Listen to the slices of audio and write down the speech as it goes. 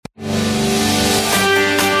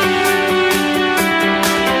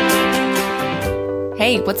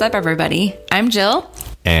Hey, what's up, everybody? I'm Jill.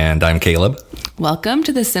 And I'm Caleb. Welcome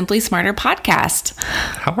to the Simply Smarter podcast.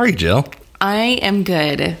 How are you, Jill? I am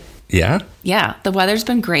good. Yeah? Yeah, the weather's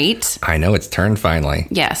been great. I know, it's turned finally.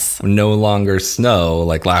 Yes. No longer snow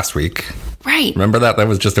like last week. Right. Remember that? That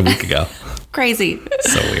was just a week ago. Crazy.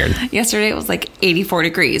 So weird. Yesterday it was like 84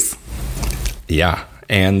 degrees. Yeah.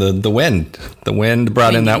 And the wind. The wind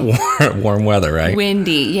brought in that warm weather, right?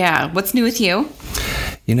 Windy, yeah. What's new with you?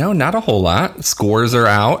 You know, not a whole lot. Scores are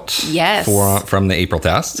out. Yes. From the April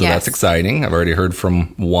test, so that's exciting. I've already heard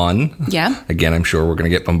from one. Yeah. Again, I'm sure we're going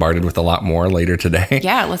to get bombarded with a lot more later today.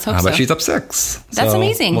 Yeah, let's hope so. But she's up 6. That's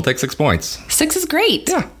amazing. We'll take 6 points. 6 is great.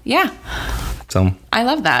 Yeah. Yeah. So I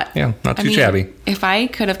love that. Yeah, not too shabby. If I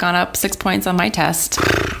could have gone up 6 points on my test.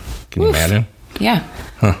 Can you imagine? Yeah.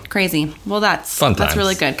 Crazy. Well, that's fun times. That's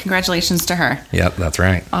really good. Congratulations to her. Yep, that's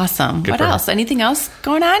right. Awesome. Good what for her. else? Anything else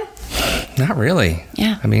going on? Not really.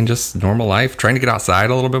 Yeah. I mean, just normal life. Trying to get outside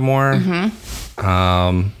a little bit more.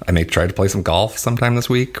 Mm-hmm. I may try to play some golf sometime this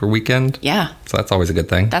week or weekend. Yeah. So that's always a good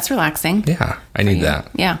thing. That's relaxing. Yeah, I need that.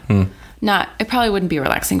 Yeah. It probably wouldn't be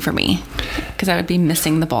relaxing for me because I would be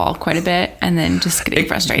missing the ball quite a bit and then just getting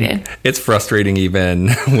frustrated. It's frustrating even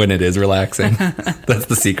when it is relaxing. That's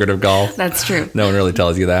the secret of golf. That's true. No one really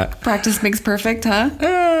tells you that. Practice makes perfect, huh?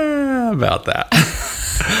 About that.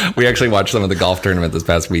 We actually watched some of the golf tournament this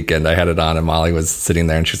past weekend. I had it on and Molly was sitting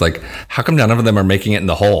there and she's like, how come none of them are making it in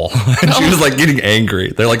the hole? And she was like getting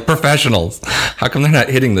angry. They're like professionals. How come they're not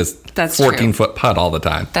hitting this 14-foot putt all the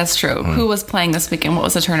time? That's true. Who was playing this weekend? What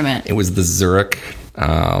was the tournament? It was the Zurich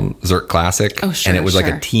Classic. Oh, sure. And it was like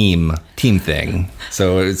a team thing.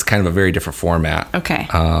 So it was kind of a very different format. Okay.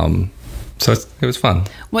 So it was fun.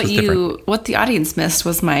 What the audience missed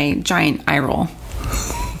was my giant eye roll.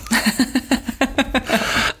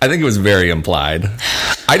 I think it was very implied.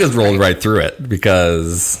 I just rolled right through it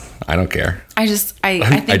because I don't care. I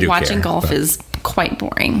think watching golf is quite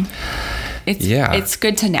boring. It's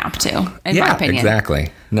good to nap too, in my opinion. Exactly.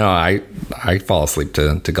 No, I fall asleep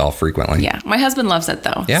to golf frequently. Yeah. My husband loves it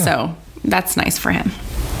though. Yeah. So that's nice for him.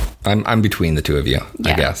 I'm between the two of you,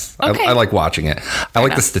 I guess. Okay. I like watching it. I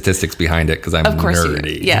like the statistics behind it because I'm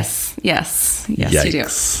nerdy. Yes, Yikes. you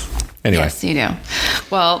do. Anyway. Yes, you do.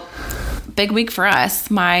 Well, big week for us.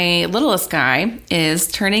 My littlest guy is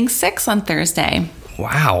turning 6 on Thursday.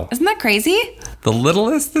 Wow. Isn't that crazy? The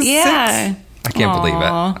littlest is 6? I can't believe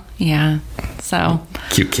it. Yeah. So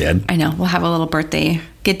cute kid. I know. We'll have a little birthday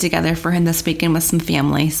get together for him this weekend with some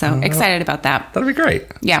family. So excited about that. That'll be great.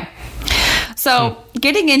 Yeah. So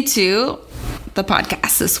getting into the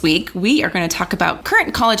podcast this week, we are going to talk about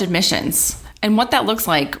current college admissions and what that looks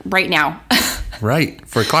like right now. Right.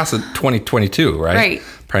 For class of 2022, right? Right.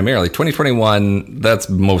 Primarily. 2021, that's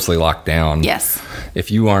mostly locked down. Yes. If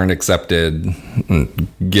you aren't accepted,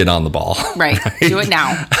 get on the ball. Right. Do it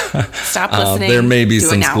now. Stop listening. There may be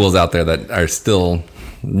some schools out there that are still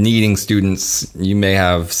needing students. You may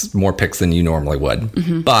have more picks than you normally would.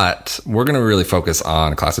 Mm-hmm. But we're going to really focus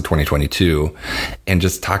on class of 2022 and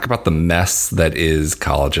just talk about the mess that is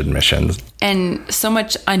college admissions. And so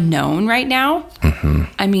much unknown right now. Mm-hmm.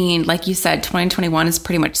 I mean, like you said, 2021 is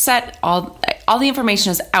pretty much set. All the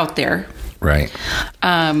information is out there. Right.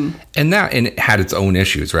 And it had its own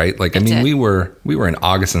issues, right? Like, I mean, we were in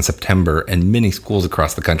August and September, and many schools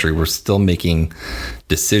across the country were still making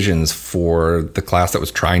decisions for the class that was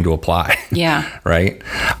trying to apply. Yeah. Right.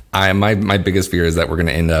 My biggest fear is that we're going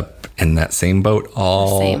to end up in that same boat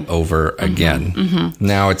all over again. Mm-hmm.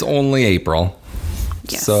 Now it's only April.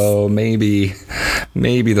 Yes. So maybe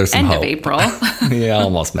there's some hope. End of April. Yeah,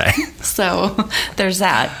 almost May. So there's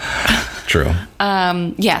that. True.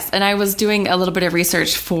 Yes. And I was doing a little bit of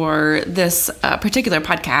research for this particular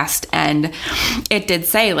podcast, and it did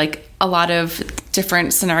say like a lot of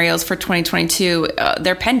different scenarios for 2022.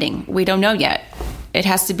 They're pending. We don't know yet. It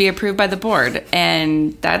has to be approved by the board,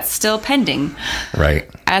 and that's still pending. Right.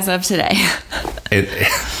 As of today.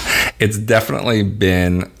 It's definitely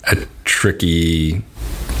been a tricky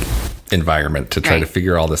environment to try to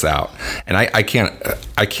figure all this out. And I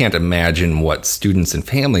can't imagine what students and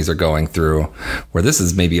families are going through, where this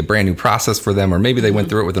is maybe a brand new process for them, or maybe they went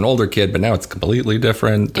through it with an older kid, but now it's completely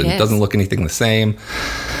different. It doesn't look anything the same.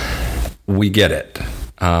 We get it.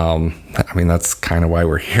 I mean, that's kind of why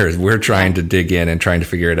we're here. We're trying to dig in and trying to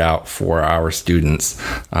figure it out for our students,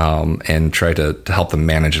 and try to help them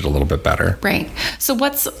manage it a little bit better. Right. So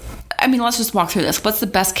I mean, let's just walk through this. What's the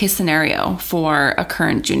best case scenario for a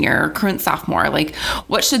current junior or current sophomore? Like,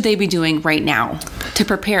 what should they be doing right now to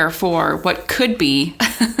prepare for what could be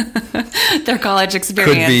their college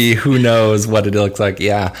experience? Could be, who knows what it looks like.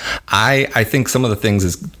 Yeah. I think some of the things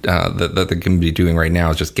is that they can be doing right now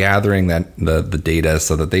is just gathering the data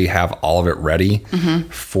so that they have all of it ready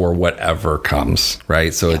for whatever comes,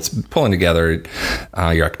 right? So it's pulling together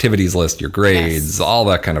your activities list, your grades, all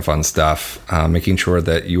that kind of fun stuff, making sure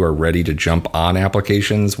that you are ready to jump on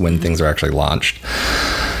applications when things are actually launched.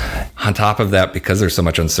 On top of that, because there's so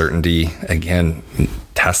much uncertainty, again,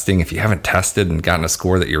 testing, if you haven't tested and gotten a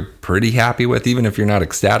score that you're pretty happy with, even if you're not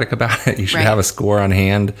ecstatic about it, you should have a score on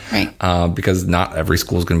hand, because not every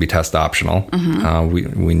school is going to be test optional.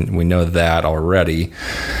 We know that already.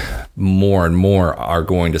 More and more are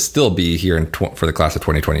going to still be here for the class of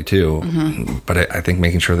 2022. But I think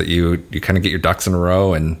making sure that you kind of get your ducks in a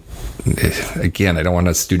row. And again, I don't want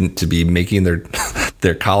a student to be making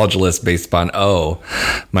their college list based upon,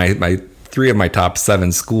 my 3 of my top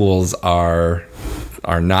 7 schools are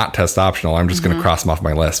not test optional. I'm just going to cross them off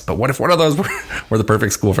my list. But what if one of those were the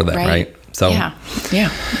perfect school for them, right? So yeah,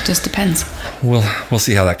 it just depends. We'll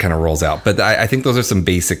see how that kind of rolls out. But I think those are some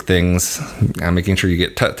basic things. Making sure you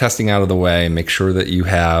get testing out of the way. Make sure that you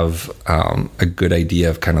have a good idea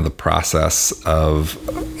of kind of the process of,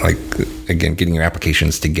 like, again, getting your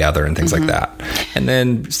applications together and things like that. And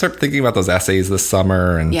then start thinking about those essays this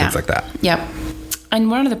summer and things like that. Yep. And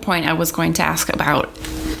one other point I was going to ask about,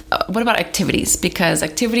 what about activities? Because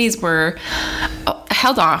activities were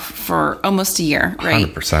held off for almost a year, right?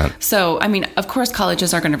 100%. So, I mean, of course,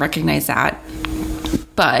 colleges are going to recognize that.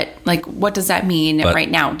 But, like, what does that mean right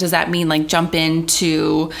now? Does that mean, like, jump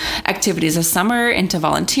into activities this summer, into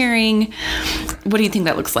volunteering? What do you think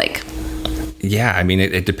that looks like? Yeah, I mean,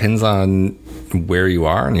 it depends on where you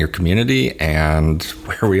are in your community and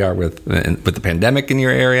where we are with the pandemic in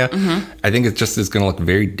your area. I think it just is going to look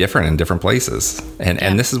very different in different places.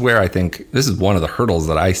 And this is where I think this is one of the hurdles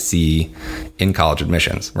that I see in college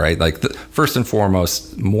admissions, right? Like, first and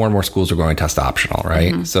foremost, more and more schools are going test optional,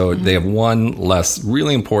 right? So they have one less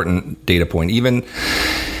really important data point, even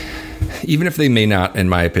if they may not, in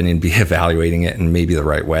my opinion, be evaluating it in maybe the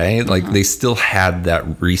right way. Like, they still had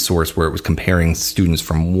that resource where it was comparing students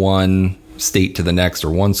from one state to the next or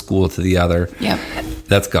one school to the other.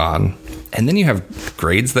 That's gone. And then you have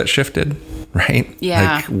grades that shifted, right?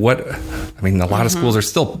 Like, a lot of schools are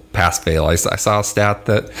still pass fail. I saw a stat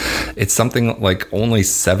that it's something like only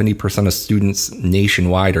 70% of students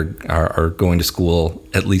nationwide are going to school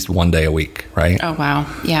at least one day a week, right? Oh, wow.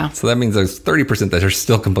 Yeah. So that means there's 30% that are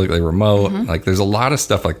still completely remote. Like, there's a lot of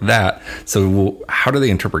stuff like that. So how do they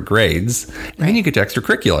interpret grades? And then you get to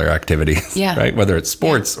extracurricular activities, right? Whether it's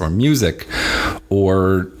sports or music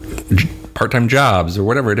or part-time jobs or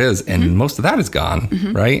whatever it is, and most of that is gone,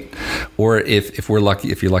 right? Or if you're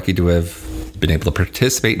lucky to have been able to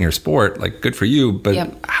participate in your sport, like, good for you.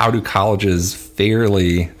 But how do colleges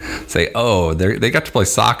fairly say, they got to play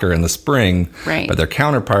soccer in the spring, but their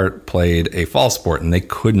counterpart played a fall sport and they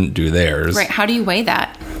couldn't do theirs? Right. How do you weigh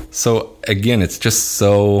that? So again, it's just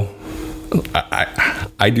so.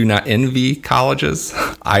 I do not envy colleges.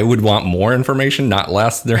 I would want more information, not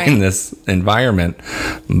less, during this environment.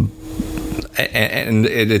 And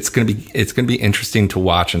it's going to be interesting to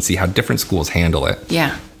watch and see how different schools handle it.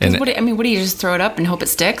 Yeah. And what do you just throw it up and hope it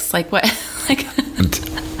sticks? Like, what?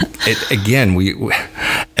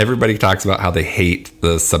 Everybody talks about how they hate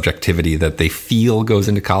the subjectivity that they feel goes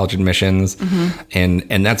into college admissions,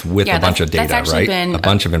 and that's with a bunch of data, right? A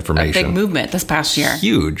bunch of information. A big movement this past year.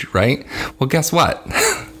 Huge, right? Well, guess what?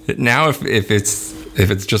 Now, if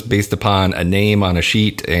it's just based upon a name on a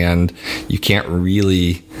sheet, and you can't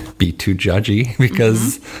really be too judgy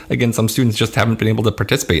because, again, some students just haven't been able to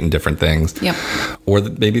participate in different things. Or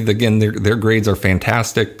maybe, again, their grades are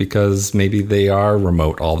fantastic because maybe they are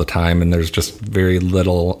remote all the time and there's just very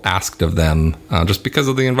little asked of them just because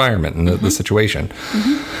of the environment and the situation.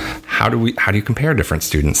 How do you compare different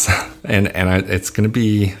students? and it's going to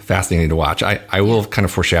be fascinating to watch. I will kind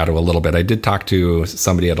of foreshadow a little bit. I did talk to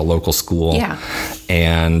somebody at a local school,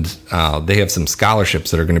 and they have some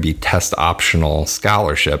scholarships that are going to be test optional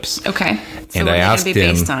scholarships. Okay. So and what I asked be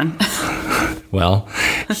him, based on? Well,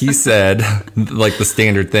 he said, like, the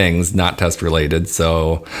standard things, not test related.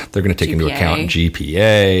 So they're going to take into account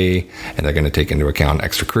GPA, and they're going to take into account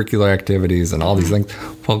extracurricular activities and all these things.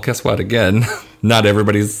 Well, guess what? Again, not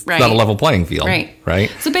everybody's not a level playing field. Right.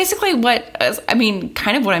 So basically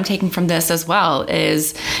kind of what I'm taking from this as well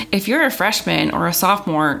is, if you're a freshman or a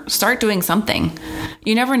sophomore, start doing something.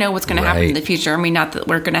 You never know what's going to happen in the future. I mean, not that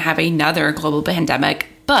we're going to have another global pandemic,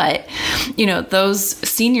 But, those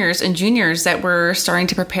seniors and juniors that were starting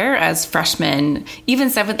to prepare as freshmen, even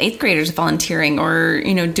 7th, 8th graders volunteering or,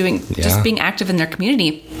 just being active in their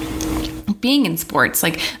community, being in sports,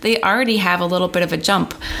 like they already have a little bit of a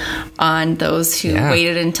jump on those who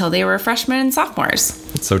waited until they were freshmen and sophomores.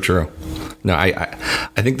 It's so true. No, I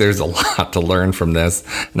think there's a lot to learn from this.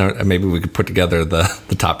 Maybe we could put together the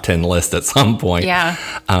top 10 list at some point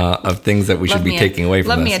of things that we should be taking away from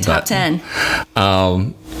this. Love me a top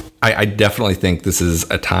 10. I definitely think this is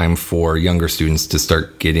a time for younger students to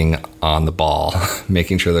start getting on the ball,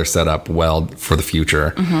 making sure they're set up well for the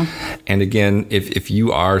future. And again, if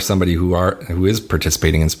you are somebody who is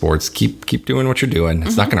participating in sports, keep doing what you're doing.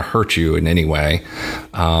 It's not going to hurt you in any way.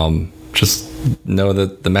 Just know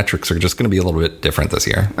that the metrics are just going to be a little bit different this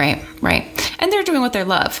year. Right. And they're doing what they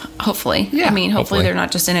love, hopefully. Yeah, hopefully they're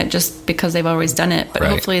not just in it just because they've always done it, but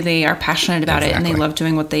hopefully they are passionate about it and they love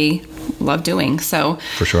doing what they love doing. So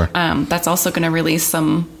for sure, that's also going to release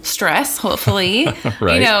some stress, hopefully,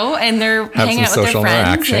 right. And they're hanging out with their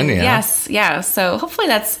friends. Yes. So hopefully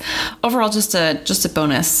that's overall just a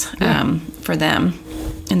bonus for them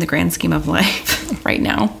in the grand scheme of life right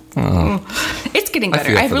now. It's getting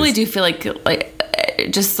better. I really do feel like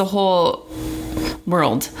just the whole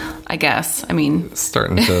world, I guess. I mean,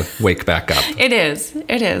 starting to wake back up. It is.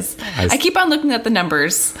 I keep on looking at the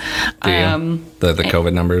numbers. Do you? The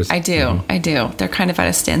COVID numbers? I do. Mm-hmm. I do. They're kind of at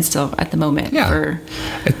a standstill at the moment. Yeah.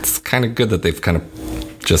 It's kind of good that they've kind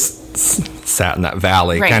of just sat in that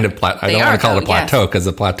valley. Right. Kind of I don't want to call it a plateau because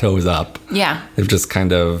the plateau is up. Yeah. They've just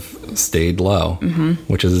kind of stayed low,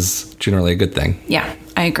 which is generally a good thing. Yeah,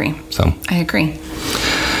 I agree. So I agree.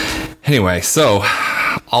 Anyway, so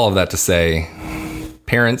all of that to say,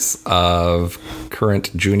 parents of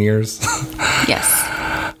current juniors,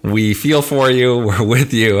 yes, we feel for you. We're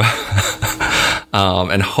with you.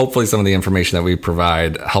 And hopefully some of the information that we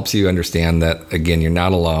provide helps you understand that, again, you're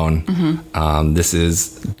not alone.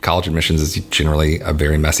 College admissions is generally a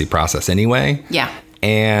very messy process anyway. Yeah.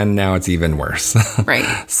 And now it's even worse. Right.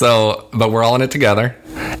 But we're all in it together.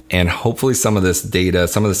 And hopefully some of this data,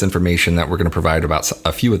 some of this information that we're going to provide about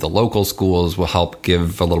a few of the local schools will help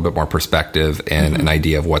give a little bit more perspective and an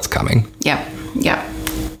idea of what's coming. Yeah.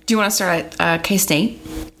 Do you want to start at K-State?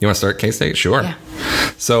 You want to start at K-State? Sure. Yeah.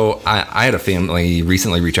 So I had a family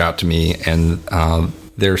recently reach out to me, and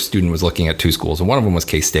their student was looking at two schools, and one of them was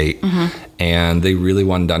K-State. And they really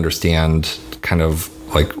wanted to understand kind of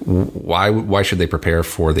like why should they prepare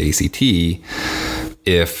for the ACT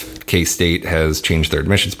if K-State has changed their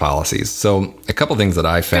admissions policies. So a couple things that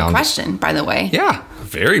I found. Good question, by the way. Yeah,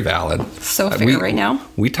 very valid. So fair right now.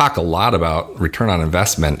 We talk a lot about return on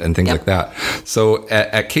investment and things like that. So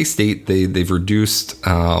at K-State, they've reduced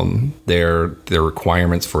their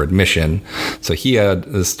requirements for admission. So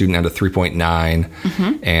the student had a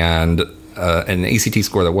 3.9 and an ACT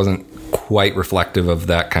score that wasn't quite reflective of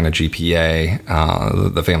that kind of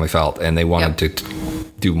GPA, the family felt, and they wanted to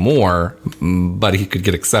do more, but he could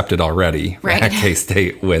get accepted already at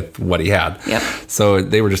K-State with what he had. So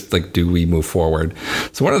they were just like, do we move forward?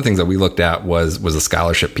 So one of the things that we looked at was a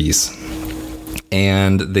scholarship piece.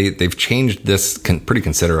 And they've changed this pretty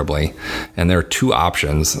considerably. And there are two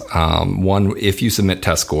options. One, if you submit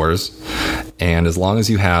test scores, and as long as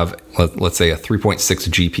you have, let's say, a 3.6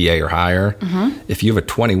 GPA or higher, if you have a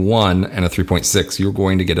 21 and a 3.6, you're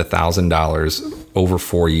going to get $1,000 over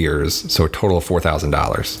 4 years. So a total of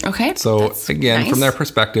 $4,000. Okay. So again, from their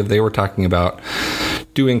perspective, they were talking about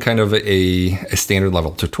doing kind of a standard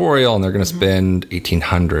level tutorial, and they're going to spend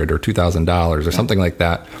 $1,800 or $2,000 or something like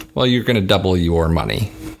that. Well, you're going to double your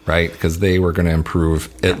money, right? Because they were going to improve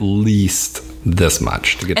at least this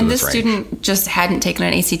much to get to this range. And this student just hadn't taken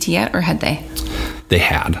an ACT yet, or had they? They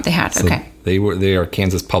had. So okay. They are a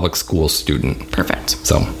Kansas public school student. Perfect.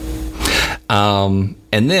 So, and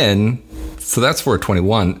then, so that's for a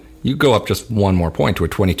 21. You go up just one more point to a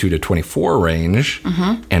 22 to 24 range,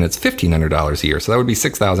 and it's $1,500 a year. So that would be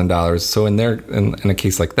 $6,000. So in a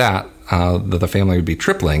case like that, the family would be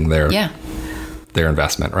tripling their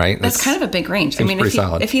investment, right? That's kind of a big range. I mean,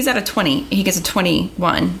 if he's at a 20, he gets a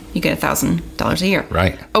 21, you get $1,000 a year.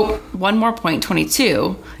 Right. Oh, one more point, 22.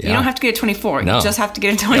 You don't have to get a 24. No. You just have to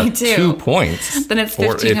get a 22. Yeah, 2 points. Then it's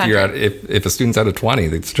 $1,500. If a student's at a 20,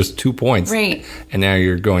 it's just 2 points. Right. And now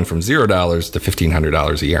you're going from $0 to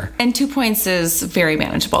 $1,500 a year. And 2 points is very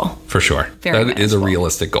manageable. For sure. That is a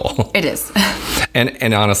realistic goal. It is.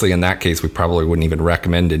 And honestly, in that case, we probably wouldn't even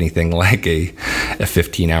recommend anything like a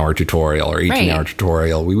 15-hour tutorial or 18-hour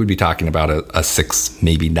tutorial. We would be talking about a 6,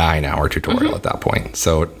 maybe 9-hour tutorial at that point.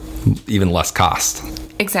 So even less cost.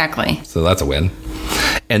 Exactly. So that's a win.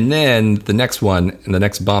 And then the next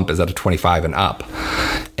bump is at a 25 and up.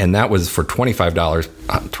 And that was for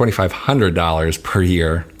 $2,500 per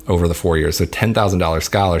year over the 4 years. So $10,000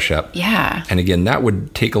 scholarship. Yeah. And again, that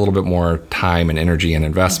would take a little bit more time and energy and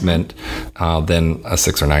investment than a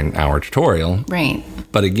 6 or 9 hour tutorial. Right.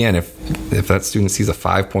 But again, if that student sees a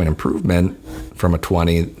 5-point improvement from a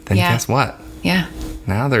 20, then guess what? Yeah.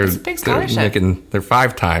 Now they're making their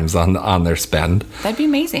 5 times on their spend. That'd be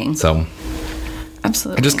amazing. So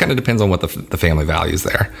absolutely, it just kind of depends on what the family values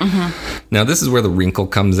there. Now this is where the wrinkle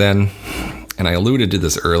comes in, and I alluded to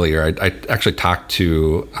this earlier. I actually talked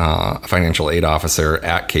to a financial aid officer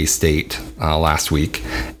at K-State last week,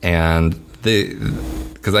 and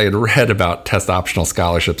because I had read about test optional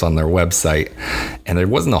scholarships on their website, and there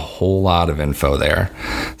wasn't a whole lot of info there.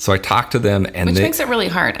 So I talked to them, and which makes it really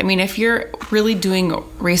hard. I mean, if you're really doing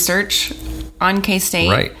research on K-State,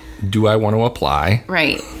 right? Do I want to apply?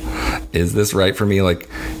 Right. Is this right for me? Like,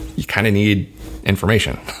 you kind of need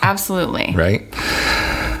information. Absolutely. Right.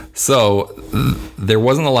 So there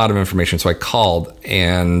wasn't a lot of information. So I called,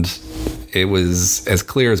 and it was as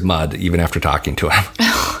clear as mud, even after talking to him.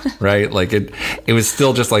 Right? Like it was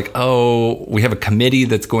still just like, oh, we have a committee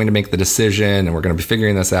that's going to make the decision, and we're going to be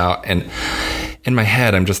figuring this out. And in my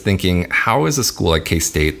head, I'm just thinking, how is a school like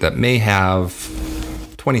K-State that may have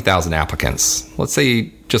 20,000 applicants, let's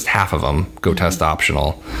say just half of them go test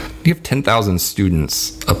optional, you have 10,000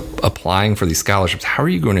 students applying for these scholarships. How are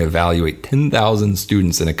you going to evaluate 10,000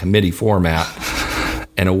 students in a committee format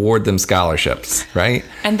and award them scholarships, right?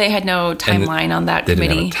 And they had no timeline on that committee.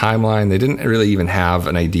 They didn't have a timeline. They didn't really even have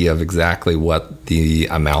an idea of exactly what the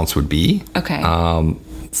amounts would be. Okay.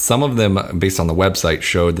 Some of them, based on the website,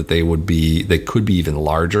 showed that they could be even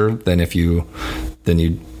larger than you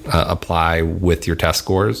apply with your test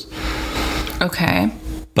scores. Okay.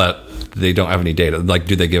 But they don't have any data. Like,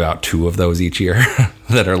 do they give out 2 of those each year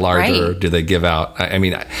that are larger? Right. Do they give out? I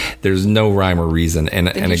mean, there's no rhyme or reason. And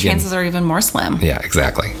again, chances are even more slim. Yeah,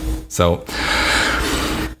 exactly. So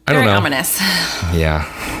I don't know. Very ominous.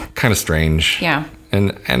 Yeah, kind of strange. Yeah.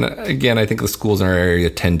 And again, I think the schools in our area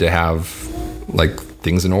tend to have like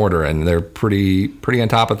things in order, and they're pretty on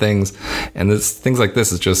top of things. And things like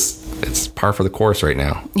this it's par for the course right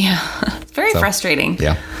now. Yeah. It's very frustrating.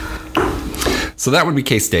 Yeah. So that would be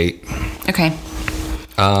K-State. Okay.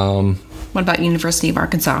 What about University of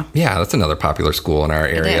Arkansas? Yeah, that's another popular school in our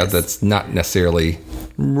area that's not necessarily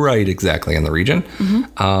right exactly in the region.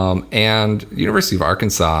 And University of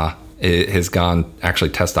Arkansas has gone actually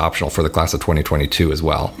test optional for the class of 2022 as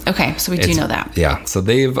well. Okay, so we do know that. Yeah, so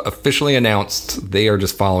they've officially announced they are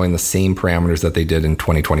just following the same parameters that they did in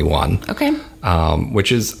 2021. Okay.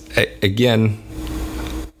 Which is, again,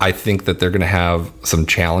 I think that they're going to have some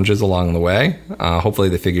challenges along the way. Hopefully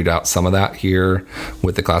they figured out some of that here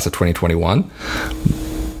with the class of 2021.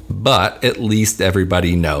 But at least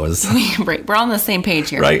everybody knows. Right. We're all on the same page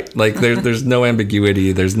here. Right? Like there's no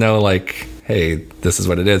ambiguity. There's no like, hey, this is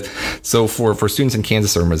what it is. So for students in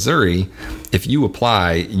Kansas or Missouri, if you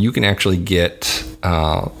apply, you can actually get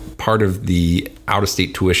part of the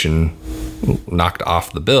out-of-state tuition knocked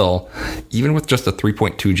off the bill, even with just a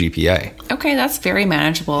 3.2 GPA. Okay, that's very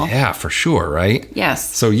manageable. Yeah, for sure, right?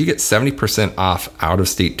 Yes. So you get 70% off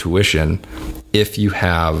out-of-state tuition if you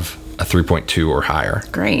have a 3.2 or higher.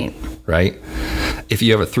 Great. Right? If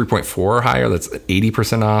you have a 3.4 or higher, that's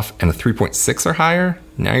 80% off, and a 3.6 or higher,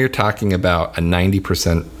 now you're talking about a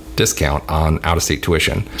 90% discount on out-of-state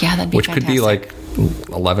tuition. Yeah, that'd be which fantastic. could be like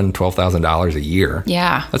 $11,000, $12,000 a year.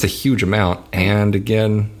 Yeah. That's a huge amount. And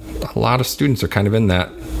again, a lot of students are kind of in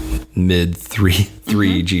that mid 3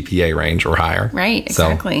 GPA range or higher. Right,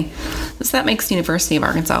 exactly. So that makes University of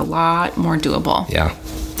Arkansas a lot more doable. Yeah.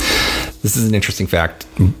 This is an interesting fact.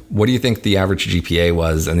 What do you think the average GPA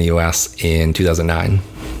was in the U.S. in 2009?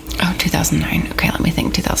 Oh, 2009. Okay, let me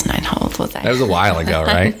think. 2009. How old was I? That was a while ago,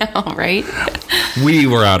 right? I know, right? We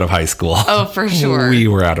were out of high school. Oh, for sure. We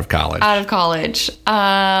were out of college. Out of college.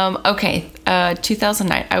 Okay,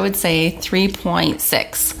 2009. I would say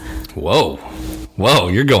 3.6. Whoa,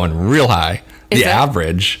 you're going real high. Is the that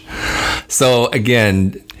average. So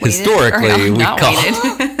again, historically, we call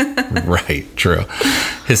right, true.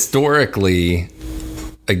 Historically,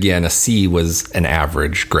 again, a C was an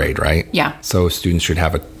average grade, right? Yeah. So students should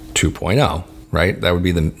have a 2.0, right? That would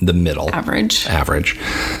be the middle. Average.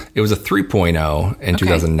 It was a 3.0 in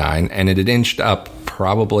 2009, and it had inched up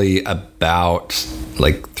probably about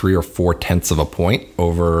like 3 or 4 tenths of a point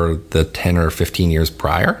over the 10 or 15 years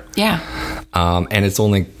prior. Yeah. And it's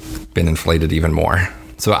only been inflated even more.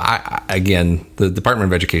 So again, the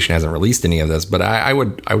Department of Education hasn't released any of this, but I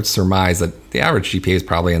would surmise that the average GPA is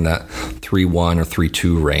probably in that 3.1 or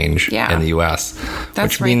 3.2 range in the U.S.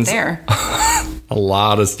 That's which right means there. A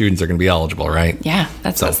lot of students are going to be eligible, right? Yeah,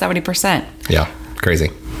 that's about 70%. Yeah,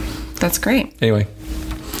 crazy. That's great. Anyway.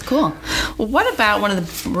 Cool. Well, what about one of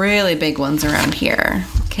the really big ones around here?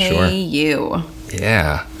 KU.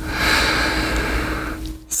 Yeah.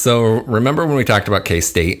 So remember when we talked about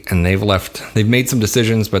K-State, and they've made some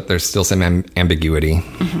decisions, but there's still some ambiguity.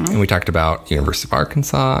 Mm-hmm. And we talked about University of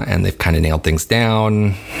Arkansas, and they've kind of nailed things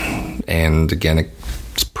down. And again,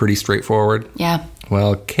 it's pretty straightforward. Yeah.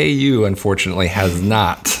 Well, KU, unfortunately, has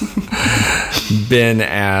not been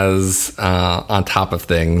as on top of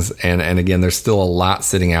things. And again, there's still a lot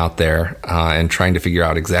sitting out there and trying to figure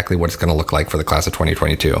out exactly what it's going to look like for the class of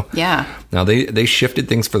 2022. Yeah. Now, they shifted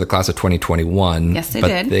things for the class of 2021. Yes, they but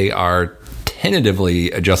did. They are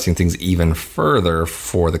tentatively adjusting things even further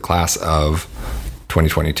for the class of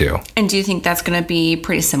 2022. And do you think that's going to be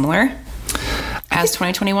pretty similar as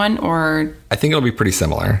 2021, or? I think it'll be pretty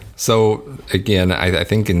similar. So again, I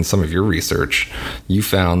think in some of your research, you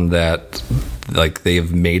found that like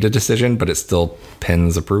they've made a decision, but it still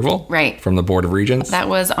pens approval from the Board of Regents. That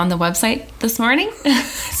was on the website this morning.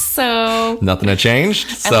 So nothing had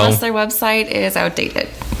changed. Unless their website is outdated.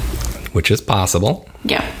 Which is possible.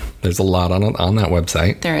 Yeah. There's a lot on that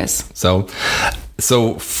website. There is. So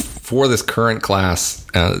for this current class,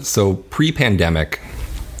 so pre-pandemic,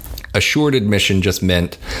 assured admission just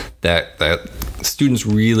meant that students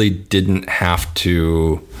really didn't have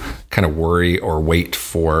to kind of worry or wait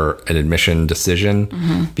for an admission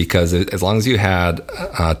decision, because as long as you had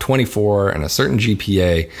 24 and a certain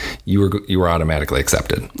GPA, you were automatically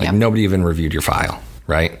accepted. Like nobody even reviewed your file,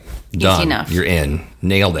 right? Done. Easy enough. You're in.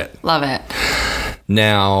 Nailed it. Love it.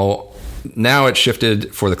 Now it's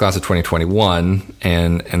shifted for the class of 2021,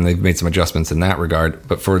 and they've made some adjustments in that regard.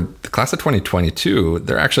 But for the class of 2022,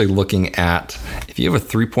 they're actually looking at if you have a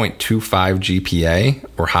 3.25 GPA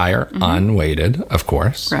or higher, unweighted, of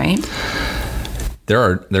course. Right.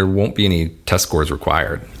 There won't be any test scores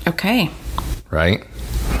required. Okay. Right.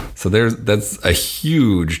 So that's a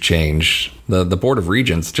huge change. The Board of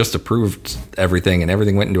Regents just approved everything, and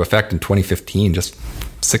everything went into effect in 2015, just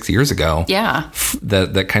 6 years ago. Yeah.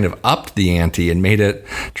 That kind of upped the ante and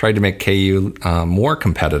tried to make KU more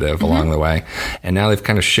competitive along the way. And now they've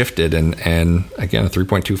kind of shifted, and again, a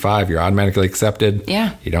 3.25, you're automatically accepted.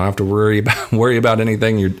 Yeah. You don't have to worry about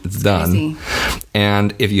anything. It's done. Easy.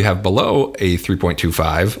 And if you have below a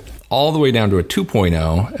 3.25, all the way down to a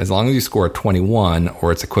 2.0, as long as you score a 21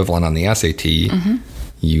 or its equivalent on the SAT,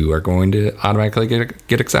 you are going to automatically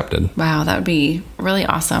get accepted. Wow, that would be really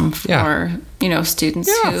awesome for students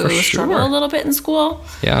who struggle a little bit in school.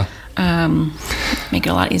 Yeah. Make it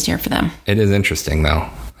a lot easier for them. It is interesting, though.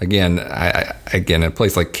 Again, a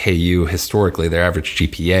place like KU, historically, their average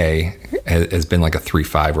GPA has been like a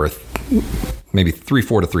 3.5 or maybe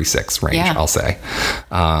 3.4 to 3.6 range, I'll say.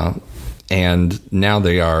 And now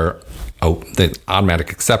they are the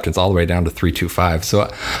automatic acceptance all the way down to 3.25. So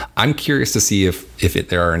I'm curious to see if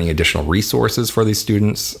there are any additional resources for these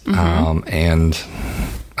students. And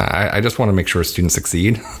I just want to make sure students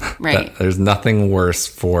succeed. Right. There's nothing worse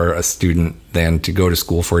for a student than to go to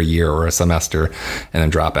school for a year or a semester and then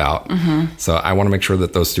drop out. So I want to make sure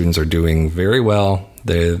that those students are doing very well.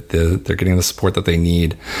 They're getting the support that they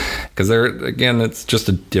need, because it's just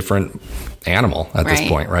a different animal at this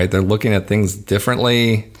point, right? They're looking at things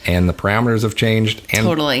differently, and the parameters have changed. And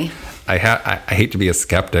totally. I hate to be a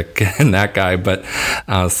skeptic in that guy, but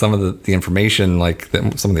some of the information, like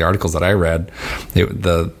some of the articles that I read,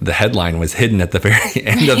 the headline was hidden at the very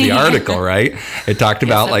end of the article, right? It talked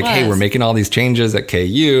about hey, we're making all these changes at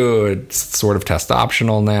KU. It's sort of test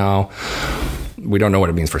optional now. We don't know what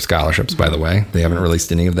it means for scholarships, by the way. They haven't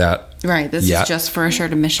released any of that. Right. This is just for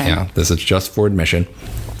assured admission. Yeah, this is just for admission.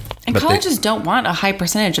 And colleges don't want a high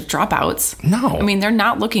percentage of dropouts. No. I mean, they're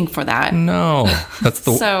not looking for that. No. That's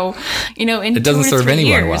So, in it doesn't 2 to serve 3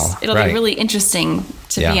 anyone years, well. It'll be really interesting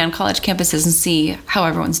to be on college campuses and see how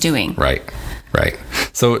everyone's doing. Right.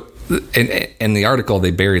 So, in the article, they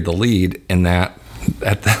buried the lead in that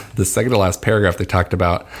at the second to last paragraph, they talked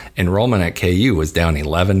about enrollment at KU was down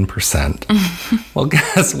 11%. Well,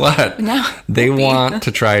 guess what? They want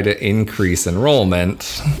to try to increase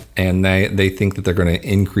enrollment, and they think that they're going to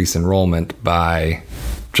increase enrollment by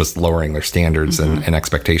just lowering their standards and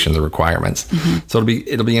expectations and requirements. So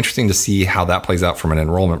it'll be interesting to see how that plays out from an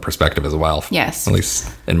enrollment perspective as well. Yes. At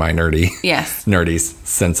least in my nerdy's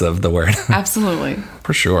sense of the word. Absolutely.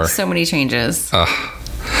 For sure. So many changes.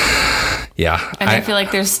 Yeah. And I feel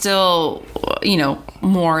like there's still,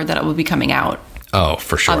 more that will be coming out Oh,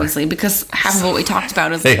 for sure. Obviously, because half of what we talked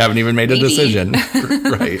about is they haven't even made maybe. A decision.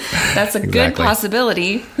 Right. That's a good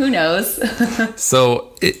possibility. Who knows?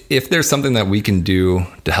 So if there's something that we can do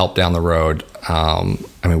to help down the road, I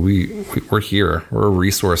mean, we're here. We're a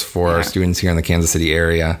resource for our students here in the Kansas City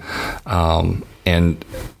area. And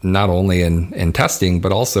not only in testing,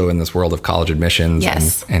 but also in this world of college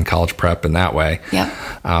admissions and college prep in that way. Yeah.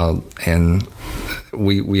 And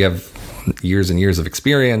we have years and years of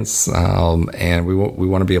experience, and we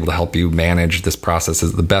want to be able to help you manage this process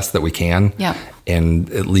as the best that we can. Yeah. And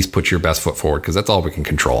at least put your best foot forward, because that's all we can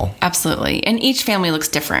control. Absolutely. And each family looks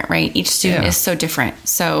different, right? Each student is so different.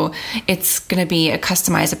 So it's going to be a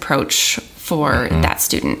customized approach for that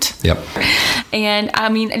student. Yep. And I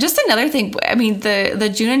mean, just another thing, I mean,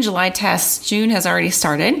 the June and July tests, June has already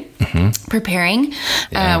started preparing.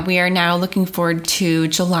 Yeah. We are now looking forward to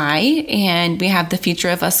July, and we have the Future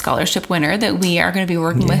of Us scholarship winner that we are going to be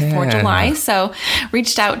working with for July. So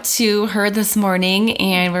reached out to her this morning,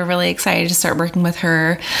 and we're really excited to start working with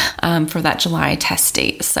her for that July test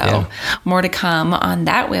date. So more to come on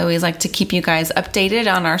that. We always like to keep you guys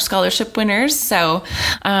updated on our scholarship winners. So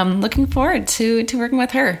looking forward to working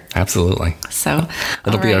with her. Absolutely. So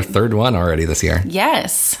it'll be our third one already this year.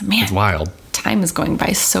 Yes. Man. It's wild. Time is going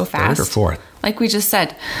by so fast. Third or fourth. Like we just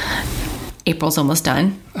said, April's almost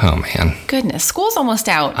done. Oh, man. Goodness. School's almost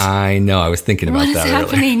out. I know. I was thinking about that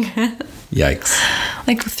happening? Yikes.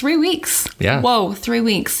 Like 3 weeks. Yeah. Whoa, 3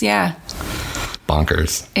 weeks. Yeah.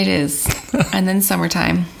 Bonkers. It is. And then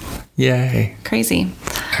summertime. Yay. Crazy.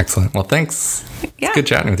 Excellent. Well, thanks. Yeah. It's good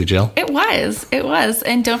chatting with you, Jill. It was.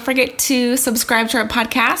 And don't forget to subscribe to our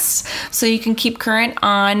podcast so you can keep current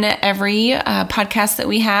on every podcast that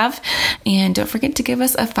we have. And don't forget to give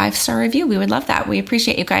us a 5-star review. We would love that. We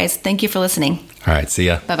appreciate you guys. Thank you for listening. All right. See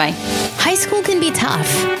ya. Bye-bye. High school can be tough.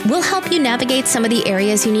 We'll help you navigate some of the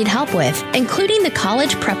areas you need help with, including the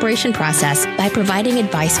college preparation process, by providing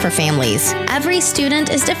advice for families. Every student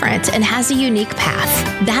is different and has a unique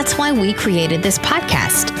path. That's why we created this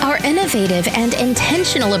podcast. Our innovative and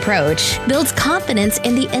intentional approach builds confidence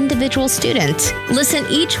in the individual student. Listen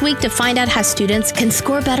each week to find out how students can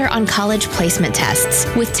score better on college placement tests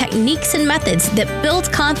with techniques and methods that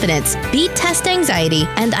build confidence, beat test anxiety,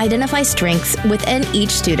 and identify strengths within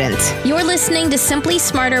each student. You're listening to Simply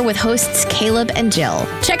Smarter with hosts Caleb and Jill.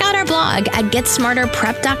 Check out our blog at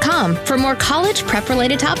GetSmarterPrep.com for more college prep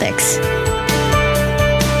related topics.